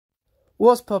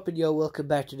What's poppin', yo? Welcome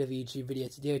back to another YouTube video.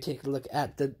 Today we're taking a look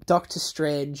at the Doctor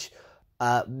Strange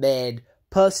main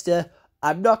poster.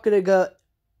 I'm not going to go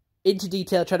into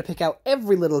detail, trying to pick out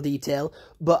every little detail,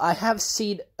 but I have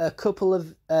seen a couple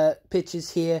of pictures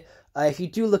here. If you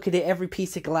do look at it, every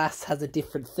piece of glass has a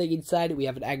different thing inside it. We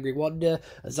have an angry Wanda,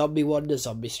 a zombie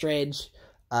Zombie Strange,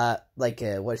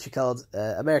 what's she called?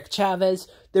 America Chavez.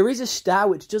 There is a star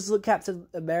which does look Captain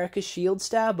America's shield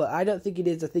star, but I don't think it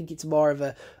is. I think it's more of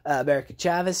a America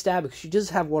Chavez star, because she does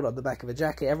have one on the back of her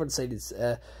jacket. Everyone's saying it's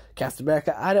Captain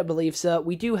America. I don't believe so.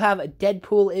 We do have a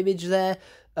Deadpool image there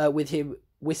with him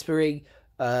whispering.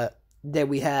 Then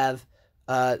we have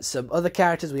some other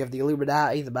characters. We have the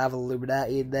Illuminati, the Marvel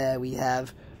Illuminati in there. We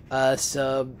have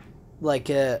some,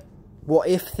 what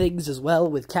if things as well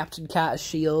with Captain Carter's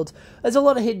shield. There's a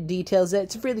lot of hidden details there.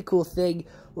 It's a really cool thing,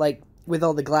 with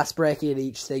all the glass breaking and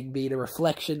each thing being a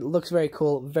reflection. It looks very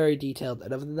cool, very detailed.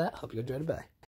 And other than that, hope you enjoyed it. Bye.